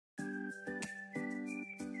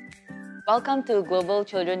Welcome to Global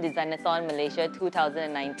Children Designathon Malaysia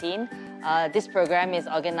 2019. This program is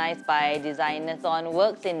organized by Designathon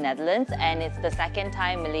Works in Netherlands, and it's the second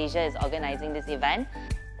time Malaysia is organizing this event.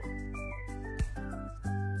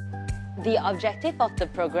 The objective of the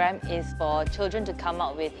program is for children to come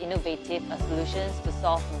up with innovative solutions to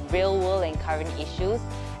solve real-world and current issues,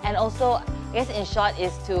 and also, I guess in short,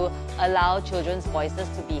 is to allow children's voices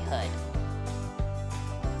to be heard.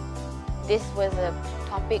 This was a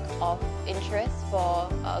topic of interest for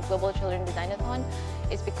Global Children Designathon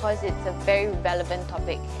is because it's a very relevant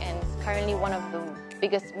topic and it's currently one of the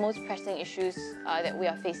biggest, most pressing issues that we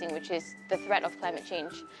are facing, which is the threat of climate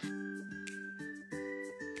change.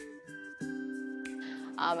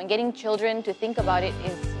 And getting children to think about it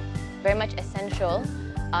is very much essential.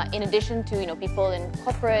 In addition to people in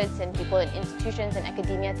corporates and people in institutions and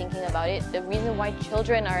academia thinking about it, the reason why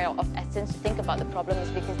children are of essence to think about the problem is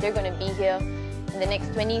because they're going to be here in the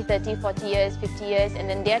next 20, 30, 40 years, 50 years, and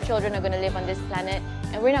then their children are going to live on this planet,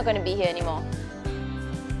 and we're not going to be here anymore.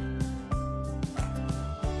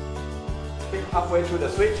 Halfway through the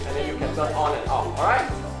switch, and then you can turn on and off. All right?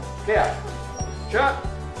 Clear? Sure?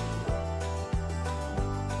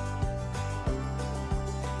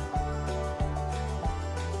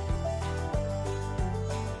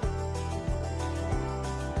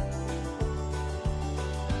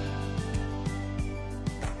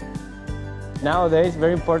 Nowadays, it's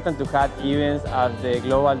very important to have events as the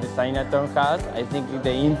Global Designathon has. I think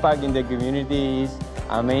the impact in the community is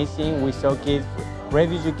amazing. We saw kids,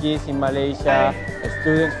 refugee kids in Malaysia,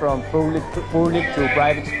 students from public to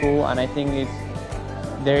private school, and I think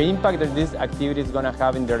their impact that this activity is going to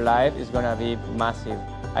have in their life is going to be massive.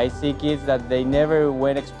 I see kids that they never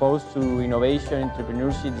were exposed to innovation,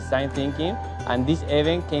 entrepreneurship, design thinking, and this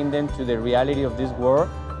event came them to the reality of this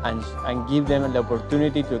world and give them the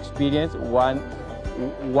opportunity to experience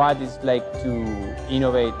what it's like to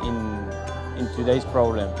innovate in today's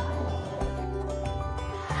problems.